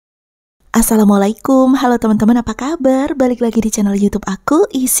Assalamualaikum, halo teman-teman, apa kabar? Balik lagi di channel YouTube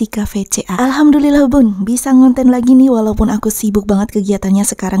aku, isi KVCA. Alhamdulillah bun, bisa ngonten lagi nih walaupun aku sibuk banget kegiatannya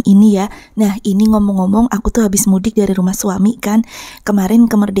sekarang ini ya. Nah ini ngomong-ngomong, aku tuh habis mudik dari rumah suami kan.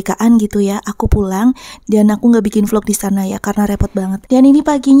 Kemarin kemerdekaan gitu ya, aku pulang dan aku nggak bikin vlog di sana ya karena repot banget. Dan ini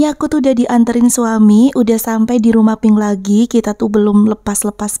paginya aku tuh udah dianterin suami, udah sampai di rumah Pink lagi. Kita tuh belum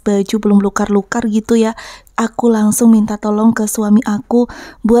lepas-lepas baju, belum lukar-lukar gitu ya. Aku langsung minta tolong ke suami aku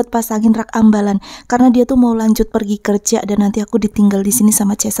buat pasangin rak ambalan karena dia tuh mau lanjut pergi kerja dan nanti aku ditinggal di sini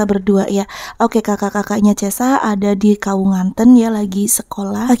sama Cesa berdua ya. Oke, kakak-kakaknya Cesa ada di Kaunganten ya, lagi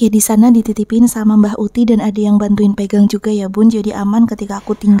sekolah. Oke, di sana dititipin sama Mbah Uti dan ada yang bantuin pegang juga ya bun, jadi aman ketika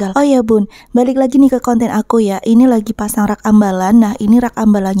aku tinggal. Oh ya bun, balik lagi nih ke konten aku ya. Ini lagi pasang rak ambalan. Nah ini rak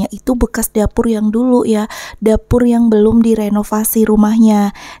ambalannya itu bekas dapur yang dulu ya, dapur yang belum direnovasi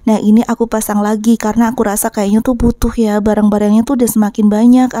rumahnya. Nah ini aku pasang lagi karena aku rasa kayaknya tuh butuh ya, barang-barangnya tuh udah semakin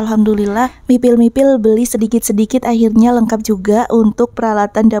banyak. Alhamdulillah mipil-mipil beli sedikit-sedikit akhirnya lengkap juga untuk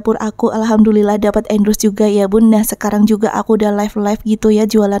peralatan dapur aku. Alhamdulillah dapat endorse juga ya bun. Nah sekarang juga aku udah live gitu ya,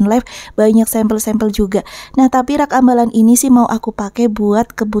 jualan live, banyak sampel-sampel juga. Nah tapi rak ambalan ini sih mau aku pakai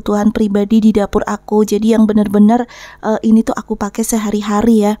buat kebutuhan pribadi di dapur aku, jadi yang bener-bener ini tuh aku pakai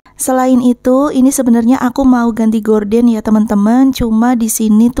sehari-hari ya. Selain itu ini sebenarnya aku mau ganti gorden ya teman-teman, cuma di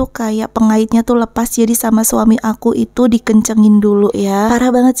sini tuh kayak pengaitnya tuh lepas, jadi sama suami aku itu dikencengin dulu ya.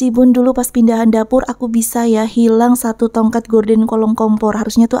 Parah banget sih bun, dulu pas pindahan dapur aku bisa ya hilang satu tongkat gorden kolong kompor,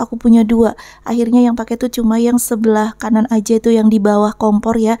 harusnya tuh aku punya dua. Akhirnya yang pakai tuh cuma yang sebelah kanan aja, itu yang di bawah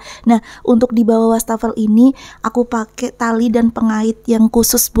kompor ya. Nah untuk di bawah wastafel ini aku pakai tali dan pengait yang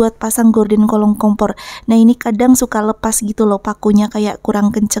khusus buat pasang gorden kolong kompor. Nah ini kadang suka lepas gitu loh pakunya, kayak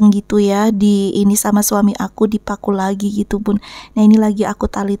kurang kenceng gitu ya, di ini sama suami aku dipaku lagi gitu bun. Nah ini lagi aku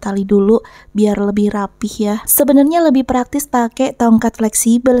tali-tali dulu biar lebih rapi ya. Sebenarnya lebih praktis pakai tongkat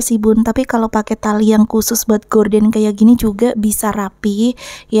fleksibel sih bun, tapi kalau pakai tali yang khusus buat gorden kayak gini juga bisa rapi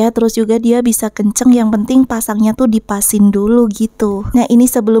ya, terus juga dia bisa kenceng, yang penting pasangnya tuh dipasin dulu gitu. Nah ini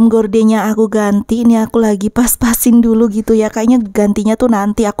sebelum gordennya aku ganti, ini aku lagi pas-pasin dulu gitu ya, kayaknya gantinya tuh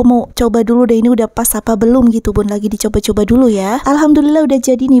nanti. Aku mau coba dulu deh ini udah pas apa belum gitu bun, lagi dicoba-coba dulu ya. Alhamdulillah udah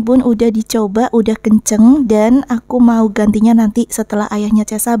jadi nih bun, udah dicoba, udah kenceng, dan aku mau gantinya nanti setelah ayahnya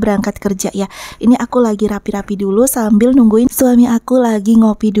Cesa berangkat kerja ya. Ini aku lagi rapi-rapi dulu sambil nungguin suami aku lagi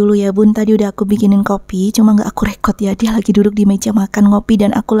ngopi dulu ya bun. Tadi udah aku bikinin kopi, cuma nggak aku rekod ya, dia lagi duduk di meja makan ngopi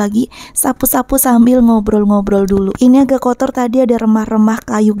dan aku lagi sapu-sapu sambil ngobrol-ngobrol dulu. Ini agak kotor, tadi ada remah-remah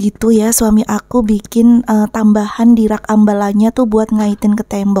kayu gitu ya, suami aku bikin tambahan di rak ambalannya tuh buat ngaitin ke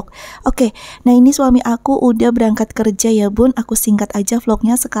tembok. Oke, nah ini suami aku udah berangkat kerja ya bun, aku singkat aja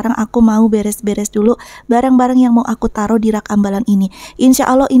vlognya. Sekarang aku mau beres-beres dulu barang-barang yang mau aku taruh di rak ambalan ini. Insya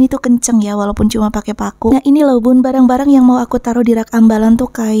Allah ini tuh kenceng ya walaupun cuma pakai paku. Nah ini loh bun, barang-barang yang mau aku taruh di rak ambalan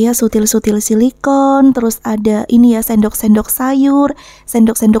tuh kayak sutil-sutil silikon, terus ada ini ya sendok-sendok sayur,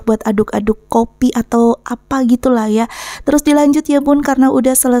 sendok-sendok buat aduk-aduk kopi atau apa gitulah ya. Terus dilanjut ya bun, karena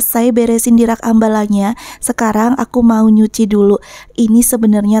udah selesai beresin di rak ambalannya, sekarang aku mau nyuci dulu. Ini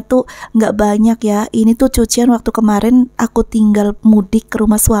sebenarnya tuh nggak banyak ya, ini tuh cucian waktu kemarin aku tinggal mudik ke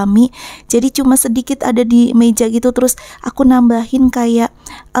rumah suami, jadi cuma sedikit ada di meja gitu. Terus aku nambahin kayak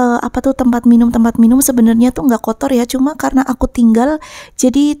apa tuh tempat minum sebenarnya tuh nggak kotor ya, cuma karena aku tinggal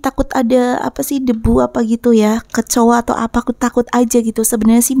jadi takut ada apa sih debu apa gitu ya, kecoa atau apa, aku takut aja gitu.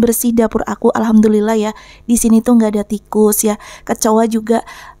 Sebenarnya sih bersih dapur aku, alhamdulillah ya, di sini tuh nggak ada tikus ya, kecoa juga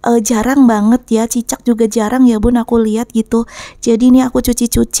jarang banget ya, cicak juga jarang ya bun aku lihat gitu. Jadi ini aku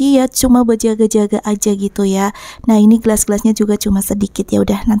cuci-cuci ya, cuma buat jaga-jaga aja gitu ya. Nah ini gelas-gelasnya juga cuma sedikit, ya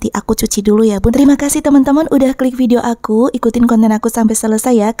udah nanti aku cuci dulu ya bun. Terima kasih teman-teman udah klik video aku, ikutin konten aku sampai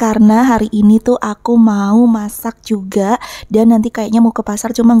selesai ya, karena hari ini tuh aku mau masak juga dan nanti kayaknya mau ke pasar,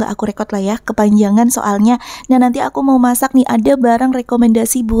 cuma nggak aku rekod lah ya, kepanjangan soalnya. Nah nanti aku mau masak nih, ada barang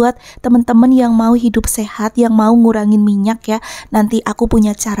rekomendasi buat teman-teman yang mau hidup sehat, yang mau ngurangin minyak ya, nanti aku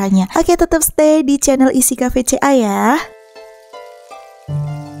punya caranya. Oke, tetap stay di channel isi KVCA ya.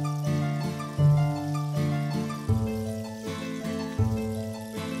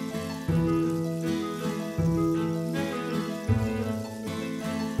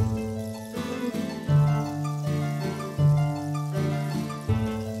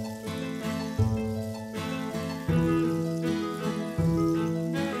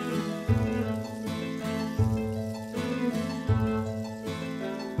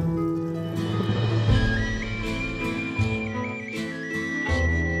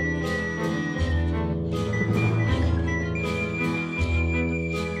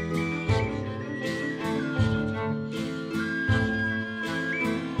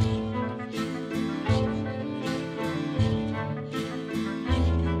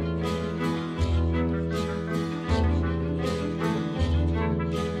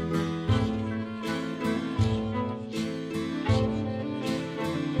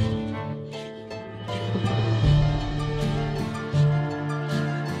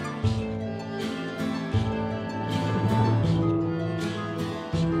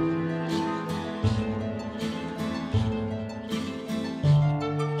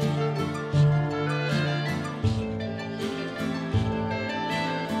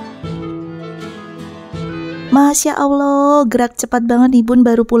 Masya Allah, gerak cepat banget nih bun,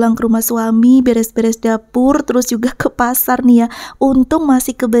 baru pulang ke rumah suami, beres-beres dapur, terus juga ke pasar nih ya. Untung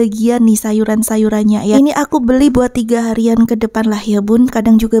masih kebagian nih sayuran-sayurannya ya. Ini aku beli buat 3 harian ke depan lah ya bun.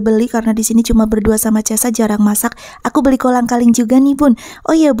 Kadang juga beli karena di sini cuma berdua sama Cesa, jarang masak. Aku beli kolang-kaling juga nih bun.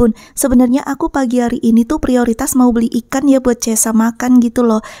 Oh iya bun, sebenarnya aku pagi hari ini tuh prioritas mau beli ikan ya buat Cesa makan gitu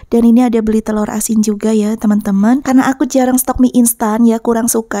loh. Dan ini ada beli telur asin juga ya teman-teman. Karena aku jarang stok mie instan ya, kurang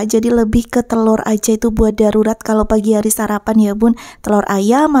suka, jadi lebih ke telur aja itu buat darurat kalau pagi hari sarapan ya bun, telur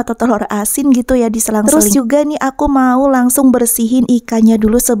ayam atau telur asin gitu ya diselang-seling. Terus juga nih aku mau langsung bersihin ikannya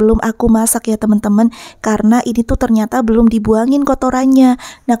dulu sebelum aku masak ya teman-teman, karena ini tuh ternyata belum dibuangin kotorannya.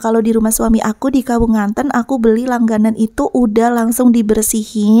 Nah kalau di rumah suami aku di Kabupaten aku beli langganan itu udah langsung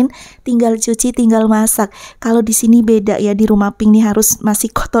dibersihin, tinggal cuci tinggal masak. Kalau di sini beda ya, di rumah Pink nih harus masih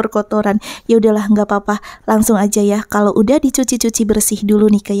kotor-kotoran. Ya udahlah nggak apa-apa, langsung aja ya. Kalau udah dicuci-cuci bersih dulu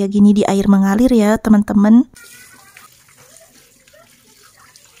nih kayak gini di air mengalir ya teman-teman.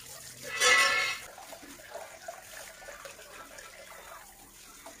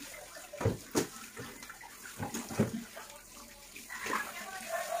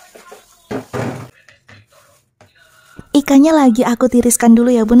 Ikannya lagi aku tiriskan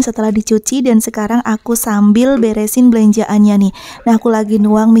dulu ya bun setelah dicuci, dan sekarang aku sambil beresin belanjaannya nih. Nah aku lagi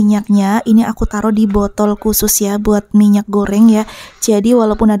nuang minyaknya, ini aku taruh di botol khusus ya buat minyak goreng ya. Jadi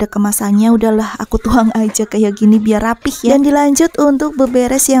walaupun ada kemasannya, udahlah aku tuang aja kayak gini biar rapih ya. Dan dilanjut untuk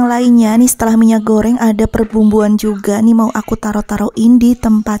beberes yang lainnya nih, setelah minyak goreng ada perbumbuan juga nih, mau aku taruh-taruhin di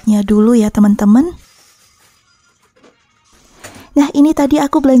tempatnya dulu ya teman-teman. Nah ini tadi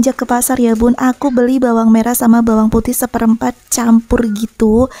aku belanja ke pasar ya bun, aku beli bawang merah sama bawang putih 1/4 campur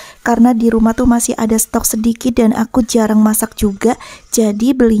gitu, karena di rumah tuh masih ada stok sedikit dan aku jarang masak juga,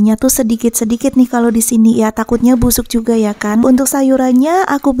 jadi belinya tuh sedikit-sedikit nih kalau di sini ya, takutnya busuk juga ya kan. Untuk sayurannya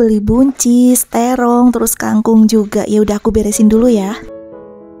aku beli buncis, terong, terus kangkung juga. Ya udah aku beresin dulu ya.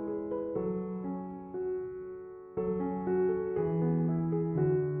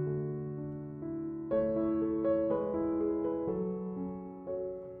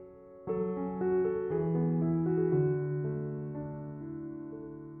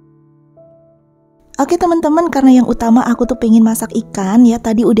 Oke teman-teman, karena yang utama aku tuh pengen masak ikan ya,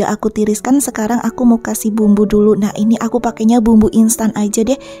 tadi udah aku tiriskan, sekarang aku mau kasih bumbu dulu. Nah ini aku pakainya bumbu instan aja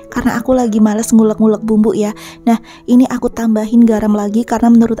deh, karena aku lagi males ngulek-ngulek bumbu ya. Nah ini aku tambahin garam lagi,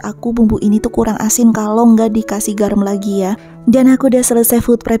 karena menurut aku bumbu ini tuh kurang asin kalau nggak dikasih garam lagi ya. Dan aku udah selesai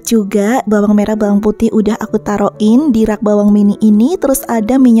food prep juga, bawang merah bawang putih udah aku taruhin di rak bawang mini ini. Terus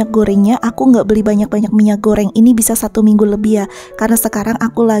ada minyak gorengnya, aku nggak beli banyak-banyak minyak goreng, ini bisa 1 minggu lebih ya, karena sekarang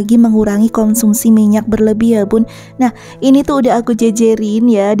aku lagi mengurangi konsumsi minyak berlebih ya bun. Nah ini tuh udah aku jejerin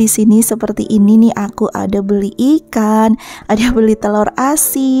ya di sini seperti ini nih, aku ada beli ikan, ada beli telur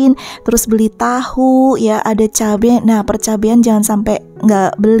asin, terus beli tahu ya, ada cabai. Nah percabean jangan sampai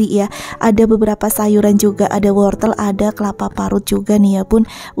nggak beli ya, ada beberapa sayuran juga, ada wortel, ada kelapa parut juga nih ya bun.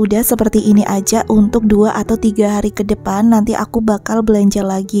 Udah seperti ini aja untuk 2 atau 3 hari ke depan, nanti aku bakal belanja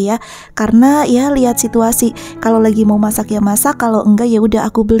lagi ya, karena ya lihat situasi, kalau lagi mau masak ya masak, kalau enggak ya udah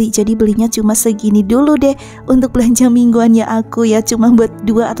aku beli. Jadi belinya cuma segini dulu deh untuk belanja mingguannya aku ya, cuma buat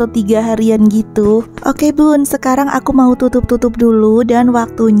 2 atau 3 harian gitu. Oke bun, sekarang aku mau tutup-tutup dulu dan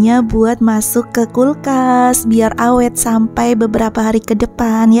waktunya buat masuk ke kulkas biar awet sampai beberapa hari ke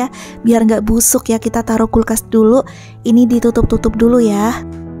depan ya, biar nggak busuk ya. Kita taruh kulkas dulu, ini ditutup-tutup dulu ya.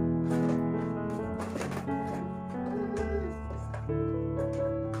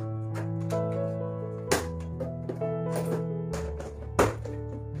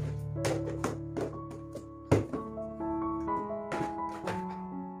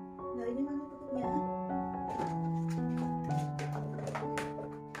 Nah, ini mana tutupnya?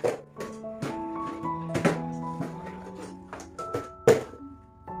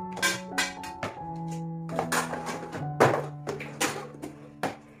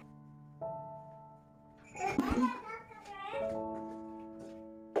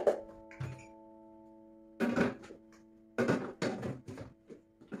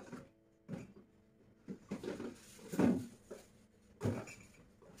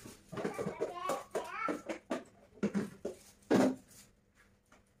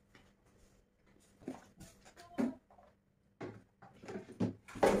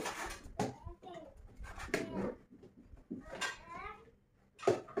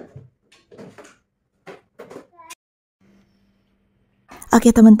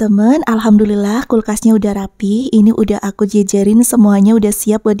 Oke teman-teman, alhamdulillah kulkasnya udah rapi. Ini udah aku jejerin semuanya, udah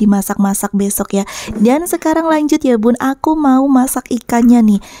siap buat dimasak-masak besok ya. Dan sekarang lanjut ya bun, aku mau masak ikannya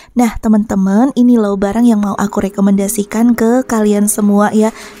nih. Nah teman-teman, ini loh barang yang mau aku rekomendasikan ke kalian semua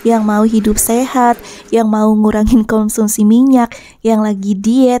ya, yang mau hidup sehat, yang mau ngurangin konsumsi minyak, yang lagi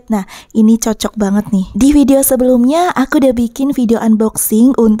diet. Nah ini cocok banget nih. Di video sebelumnya aku udah bikin video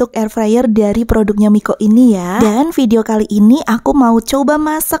unboxing untuk air fryer dari produknya mecoo ini ya. Dan video kali ini aku mau coba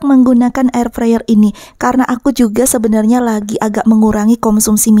masak menggunakan air fryer ini, karena aku juga sebenarnya lagi agak mengurangi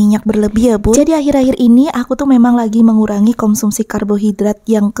konsumsi minyak berlebih ya bun. Jadi akhir-akhir ini aku tuh memang lagi mengurangi konsumsi karbohidrat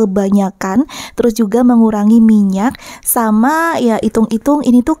yang kebanyakan, terus juga mengurangi minyak, sama ya hitung-hitung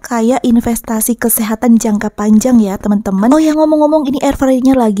ini tuh kayak investasi kesehatan jangka panjang ya teman-teman. Oh ya ngomong-ngomong, ini air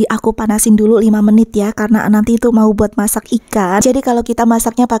fryernya lagi aku panasin dulu 5 menit ya, karena nanti itu mau buat masak ikan. Jadi kalau kita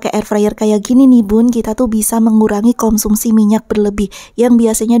masaknya pakai air fryer kayak gini nih bun, kita tuh bisa mengurangi konsumsi minyak berlebih yang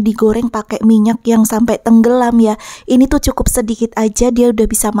biasanya digoreng pakai minyak yang sampai tenggelam ya. Ini tuh cukup sedikit aja dia udah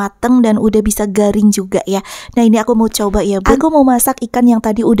bisa mateng dan udah bisa garing juga ya. Nah ini aku mau coba ya bun. Aku mau masak ikan yang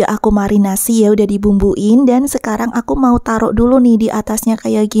tadi udah aku marinasi ya, udah dibumbuin, dan sekarang aku mau taruh dulu nih di atasnya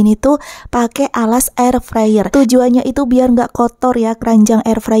kayak gini tuh pakai alas air fryer. Tujuannya itu biar nggak kotor ya keranjang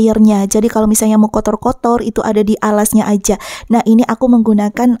air fryernya. Jadi kalau misalnya mau kotor-kotor itu ada di alasnya aja. Nah ini aku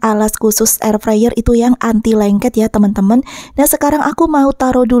menggunakan alas khusus air fryer itu yang anti lengket ya teman-teman. Nah sekarang aku mau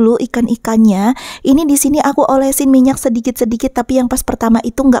taruh dulu ikan-ikannya. Ini di sini aku olesin minyak sedikit-sedikit, tapi yang pas pertama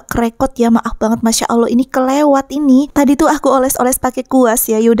itu nggak kerekot ya, maaf banget, masya Allah ini kelewat ini. Tadi tuh aku oles-oles pakai kuas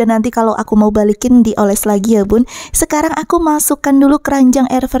ya. Yaudah nanti kalau aku mau balikin dioles lagi ya bun. Sekarang aku masukkan dulu keranjang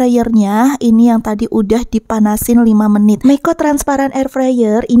air fryernya. Ini yang tadi udah dipanasin 5 menit. Mecoo transparan air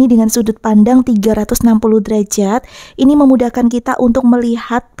fryer ini dengan sudut pandang 360 derajat. Ini memudahkan kita untuk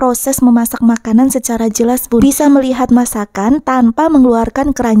melihat proses memasak makanan secara jelas bun. Bisa melihat masakan tanpa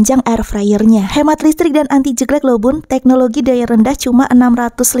mengeluarkan keranjang air fryernya. Hemat listrik dan anti jeglek loh bun. Teknologi daya rendah cuma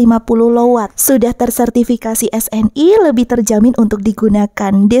 650 watt. Sudah tersertifikasi SNI, lebih terjamin untuk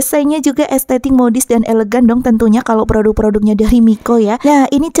digunakan. Desainnya juga estetik, modis dan elegan dong tentunya kalau produk-produknya dari mecoo ya. Nah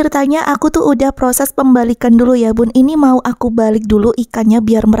ini ceritanya aku tuh udah proses pembalikan dulu ya bun. Ini mau aku balik dulu ikannya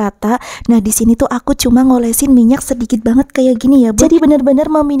biar merata. Nah di sini tuh aku cuma ngolesin minyak sedikit banget kayak gini ya bun. Jadi benar-benar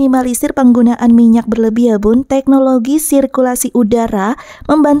meminimalisir penggunaan minyak berlebih ya bun. Teknologi sirkulasi udara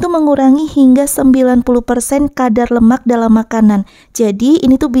membantu mengurangi hingga 90% kadar lemak dalam makanan. Jadi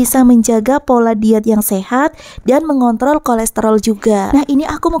ini tuh bisa menjaga pola diet yang sehat dan mengontrol kolesterol juga. Nah ini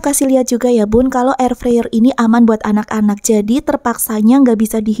aku mau kasih lihat juga ya bun, kalau air fryer ini aman buat anak-anak. Jadi terpaksanya nggak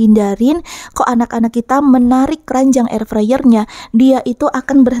bisa dihindarin kok anak-anak kita menarik keranjang air fryernya, dia itu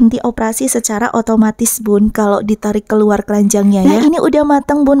akan berhenti operasi secara otomatis bun kalau ditarik keluar keranjangnya ya. Nah ini udah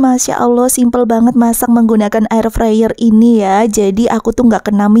mateng bun, masya Allah simple banget masak menggunakan air fryer ini ya. Jadi aku tuh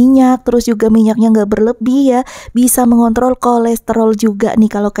nggak kena minyak, terus juga minyaknya nggak berlebih ya, bisa mengontrol kolesterol juga nih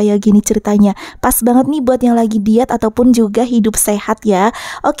kalau kayak gini ceritanya. Pas banget nih buat yang lagi diet ataupun juga hidup sehat ya.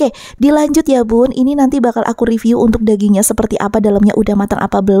 Oke dilanjut ya bun, ini nanti bakal aku review untuk dagingnya seperti apa, dalamnya udah matang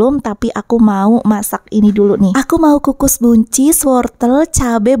apa belum, tapi aku mau masak ini dulu nih. Aku mau kukus buncis, wortel,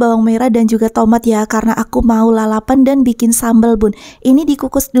 cabai, bawang merah dan juga tomat ya, karena aku mau lalapan dan bikin sambal bun. Ini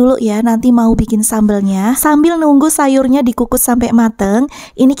dikukus dulu ya, nanti mau bikin sambalnya. Sambil nunggu sayurnya dikukus sampai mateng,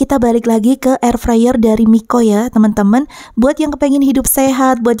 ini kita balik lagi ke air fryer dari mecoo ya teman-teman. Buat yang kepengen hidup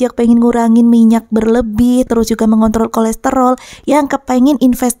sehat, buat yang kepengen ngurangin minyak berlebih, terus juga mengontrol kolesterol, yang kepengen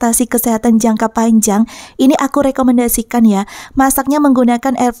investasi kesehatan jangka panjang, ini aku rekomendasikan ya, masaknya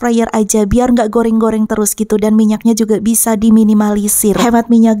menggunakan air fryer aja biar nggak goreng-goreng terus gitu, dan minyaknya juga bisa diminimalisir. Hemat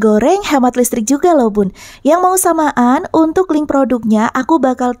minyak goreng, hemat listrik juga loh bun. Yang mau samaan, untuk link produknya aku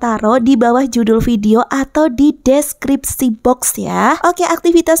bakal taruh di bawah judul video atau di deskripsi box ya. Oke,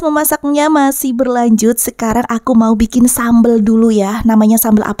 aktivitas memasaknya masih berlanjut. Sekarang aku mau bikin sambal dulu ya. Namanya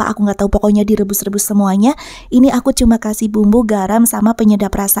sambal apa aku nggak tahu, pokoknya direbus-rebus semuanya. Ini aku cuma kasih bumbu, garam sama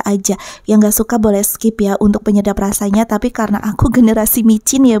penyedap rasa aja. Yang nggak suka boleh skip ya untuk penyedap rasanya, tapi karena aku generasi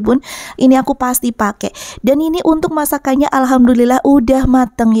micin ya bun, ini aku pasti pakai. Dan ini untuk masakannya alhamdulillah udah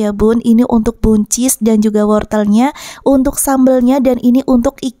mateng ya bun. Ini untuk buncis dan juga wortelnya, untuk sambalnya, dan ini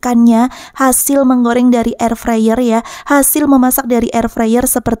untuk ikannya. Hasil menggoreng dari air fryer ya, hasil memasak dari air fryer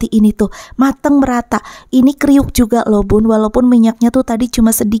seperti ini tuh, mateng merata. Ini kriuk juga loh bun, walaupun minyaknya tuh tadi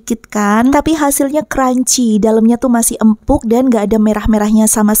cuma sedikit kan, tapi hasilnya crunchy, dalamnya tuh masih empuk dan gak ada merah-merahnya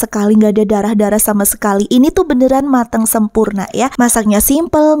sama sekali, gak ada darah-darah sama sekali. Ini tuh beneran mateng sempurna ya. Masaknya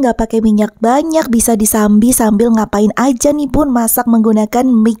simple, gak pakai minyak banyak, bisa disambi sambil ngapain aja nih bun, masak menggunakan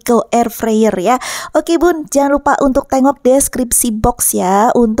mecoo air fryer ya. Oke bun, jangan lupa untuk tengok deskripsi box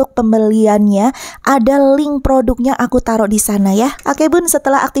ya. Untuk pembeliannya ada link produknya aku taruh di sana ya. Oke bun,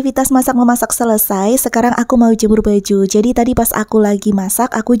 setelah aktivitas masak-memasak selesai, sekarang aku mau jemur baju. Jadi tadi pas aku lagi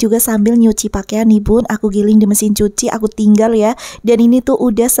masak, aku juga sambil nyuci pakaian nih bun. Aku giling di mesin cuci, aku tinggal ya. Dan ini tuh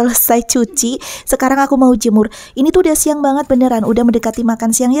udah selesai cuci. Sekarang aku mau jemur. Ini tuh udah siang banget beneran, udah mendekati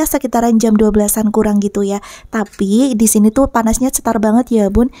makan siang ya, sekitaran jam 12-an kurang gitu ya. Tapi di sini tuh panasnya cetar banget ya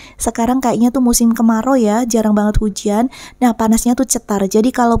bun. Sekarang kayaknya tuh musim kemarau ya, jarang banget hujan. Nah panasnya tuh cetar.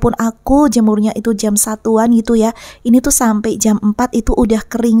 Jadi kalaupun aku jemurnya itu jam 1-an gitu ya, ini tuh sampai jam 4 itu udah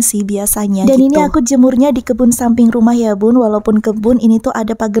kering sih biasanya. Dan gitu. Ini aku jemurnya di kebun samping rumah ya bun. Walaupun kebun ini tuh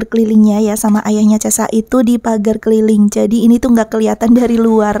ada pagar kelilingnya ya, sama ayahnya Cesa itu di pagar keliling. Jadi ini tuh nggak kelihatan dari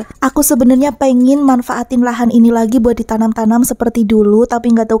luar. Aku sebenarnya pengen manfaatin lahan ini lagi buat ditanam-tanam seperti dulu,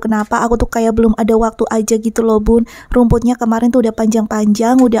 tapi nggak tahu kenapa aku tuh kayak belum ada waktu aja gitu loh bun. Rumputnya kemarin tuh udah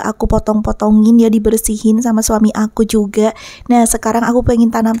panjang-panjang, udah aku potong-potongin ya, dibersihin sama suami aku juga. Nah sekarang aku pengen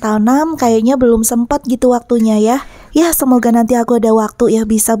tanam-tanam, kayaknya belum sempat gitu waktunya ya. Ya semoga nanti aku ada waktu ya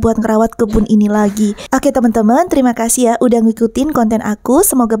bisa buat ngerawat kebun ini lagi. Oke teman-teman, terima kasih ya udah ngikutin konten aku.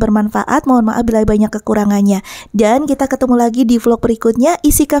 Semoga bermanfaat, mohon maaf bila banyak kekurangannya. Dan kita ketemu lagi di vlog berikutnya.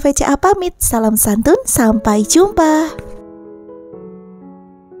 Isi KVCA pamit, salam santun, sampai jumpa.